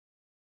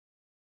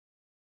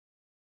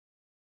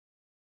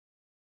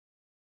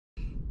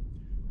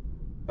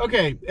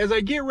Okay, as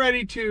I get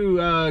ready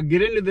to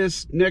get into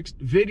this next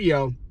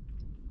video,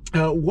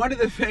 one of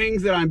the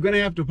things that I'm going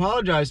to have to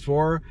apologize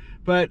for,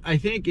 but I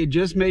think it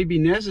just may be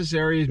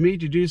necessary, is me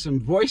to do some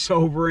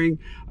voiceovering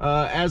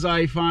as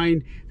I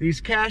find these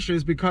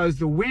caches, because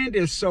the wind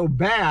is so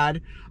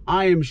bad.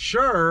 I am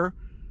sure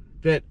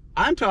that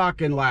I'm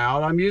talking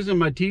loud. I'm using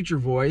my teacher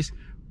voice,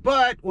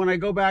 but when I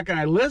go back and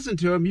I listen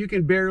to them, you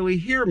can barely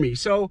hear me.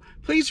 So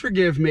please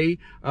forgive me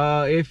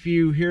if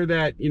you hear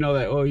that, you know,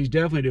 that, oh, he's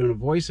definitely doing a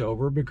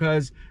voiceover,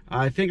 because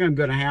I think I'm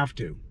going to have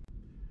to.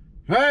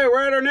 All right,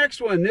 we're at our next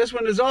one. This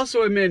one is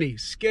also a mini.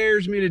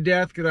 Scares me to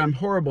death because I'm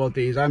horrible at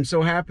these. I'm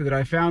so happy that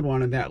I found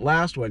one in that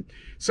last one.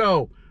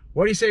 So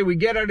what do you say we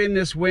get out in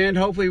this wind?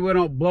 Hopefully we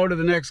don't blow to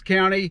the next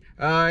county,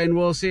 and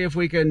we'll see if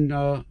we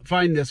can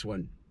find this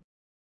one.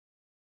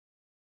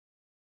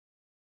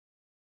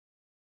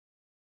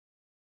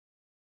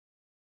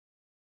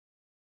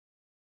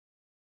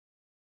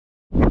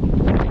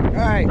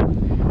 All right,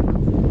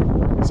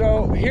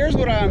 so here's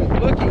what I'm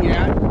looking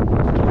at.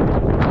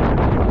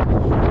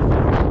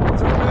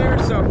 It's over there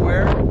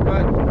somewhere,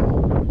 but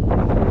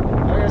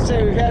like I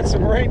say, we've had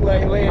some rain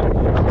lately and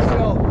it's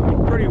still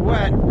pretty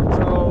wet.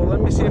 So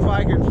let me see if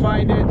I can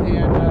find it and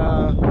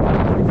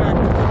in fact,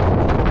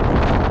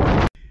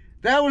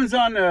 that one's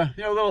on the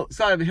little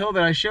side of the hill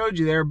that I showed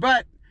you there,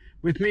 but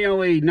with me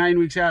only 9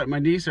 weeks out at my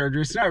knee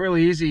surgery, it's not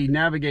really easy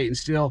navigating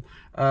still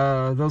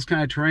those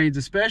kind of terrains,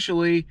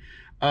 especially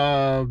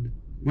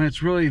when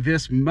it's really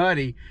this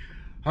muddy.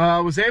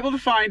 I was able to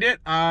find it.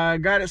 I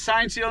got it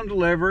signed, sealed, and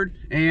delivered,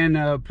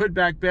 and put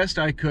back best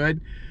I could.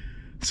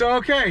 So,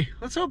 okay,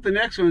 let's hope the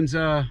next one's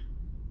a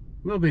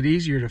little bit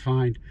easier to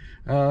find.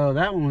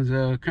 That one was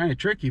kind of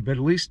tricky, but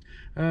at least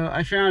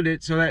I found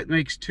it, so that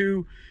makes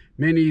 2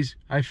 minis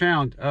I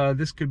found.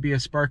 This could be a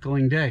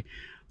sparkling day.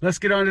 Let's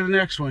get on to the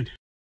next one.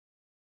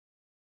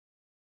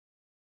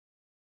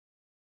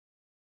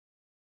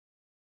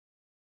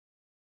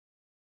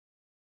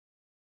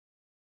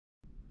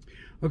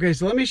 Okay,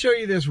 so let me show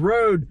you this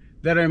road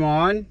that I'm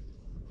on.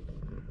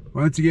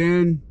 Once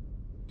again,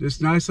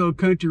 just nice little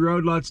country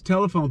road, lots of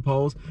telephone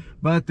poles.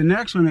 But the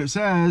next one, it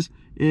says,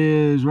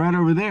 is right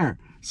over there.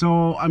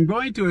 So I'm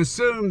going to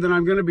assume that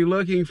I'm going to be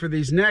looking for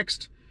these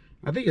next,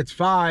 I think it's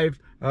 5,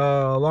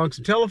 along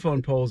some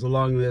telephone poles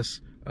along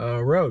this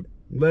road.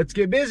 Let's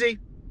get busy.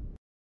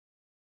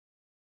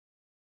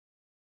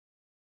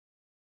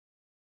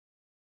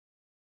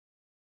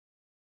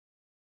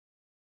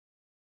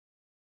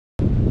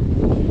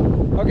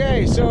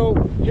 Okay, so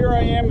here I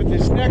am with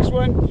this next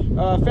one.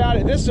 Found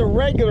it. This is a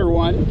regular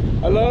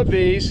one. I love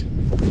these.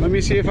 Let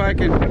me see if I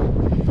can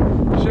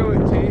show it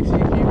to you, see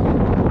if you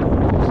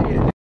can see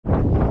it.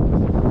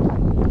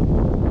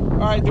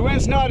 All right, the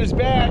wind's not as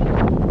bad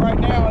right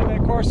now, and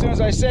of course, as soon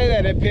as I say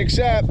that, it picks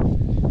up.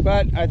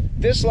 But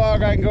this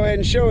log, I can go ahead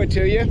and show it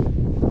to you.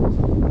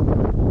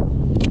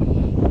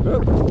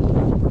 Oop.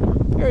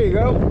 There you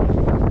go.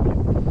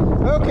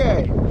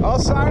 Okay, I'll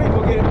sign it.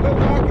 We'll get it put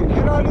back and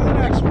head on to the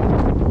next one.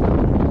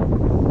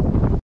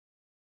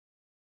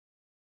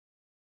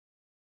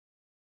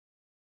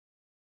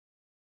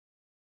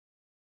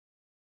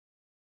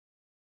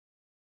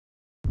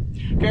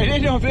 Okay, I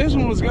didn't know if this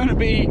one was going to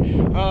be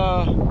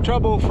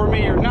trouble for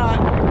me or not,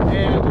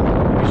 and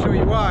let me show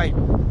you why.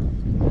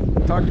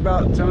 Talked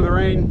about some of the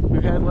rain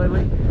we've had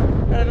lately.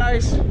 Had a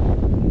nice,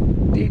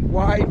 deep,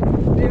 wide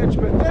ditch,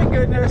 but thank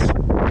goodness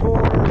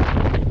for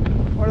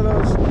one of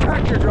those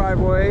tractor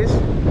driveways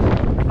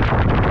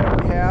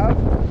that we have.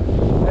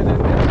 And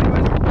then this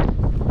one,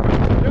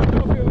 I don't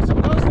know if it was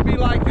supposed to be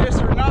like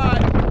this or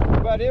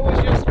not, but it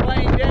was just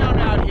laying down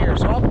out here.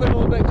 So I'll put it a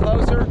little bit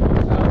closer.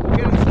 We'll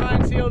get it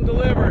signed, sealed, and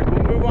delivered.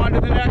 We'll move on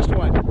to the next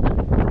one.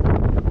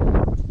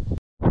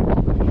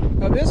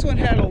 Now this one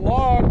had a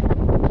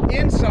log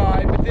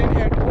inside, but then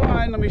had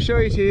one, let me show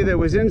you to you, that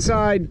was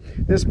inside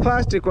this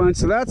plastic one.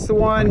 So that's the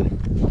one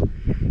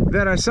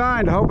that I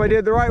signed. I hope I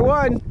did the right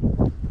one.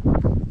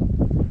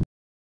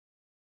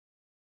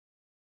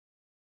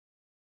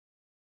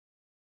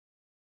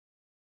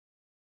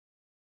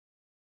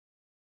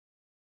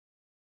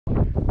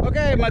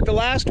 Okay, I'm at the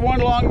last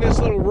one along this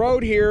little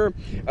road here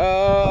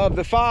of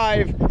the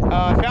 5.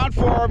 I found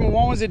 4 of them.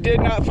 One was a did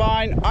not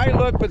find. I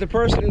looked, but the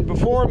person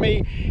before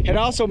me had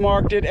also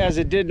marked it as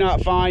a did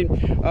not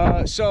find.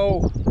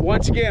 So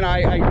once again,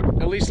 I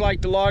at least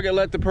like to log it,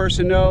 let the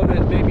person know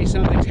that maybe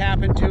something's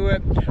happened to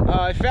it.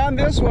 I found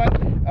this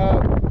one.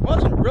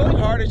 Wasn't really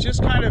hard. It's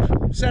just kind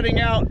of setting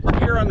out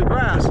here on the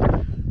grass.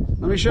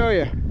 Let me show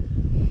you.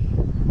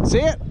 See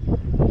it?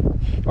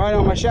 Well, I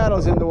know my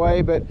shadow's in the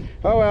way, but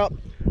oh well.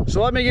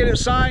 So let me get it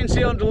signed,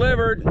 sealed, and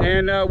delivered,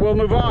 and we'll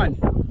move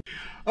on.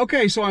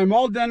 Okay, so I'm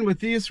all done with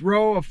this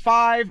row of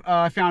 5.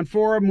 I found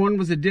 4 of them. One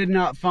was a did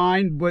not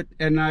find,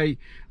 and I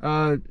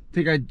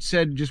think I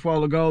said just a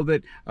while ago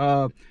that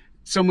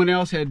someone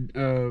else had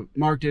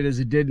marked it as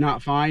a did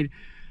not find.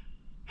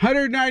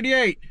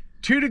 198,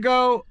 2 to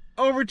go,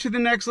 over to the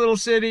next little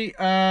city.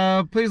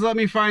 Please let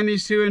me find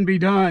these 2 and be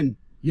done.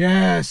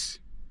 Yes.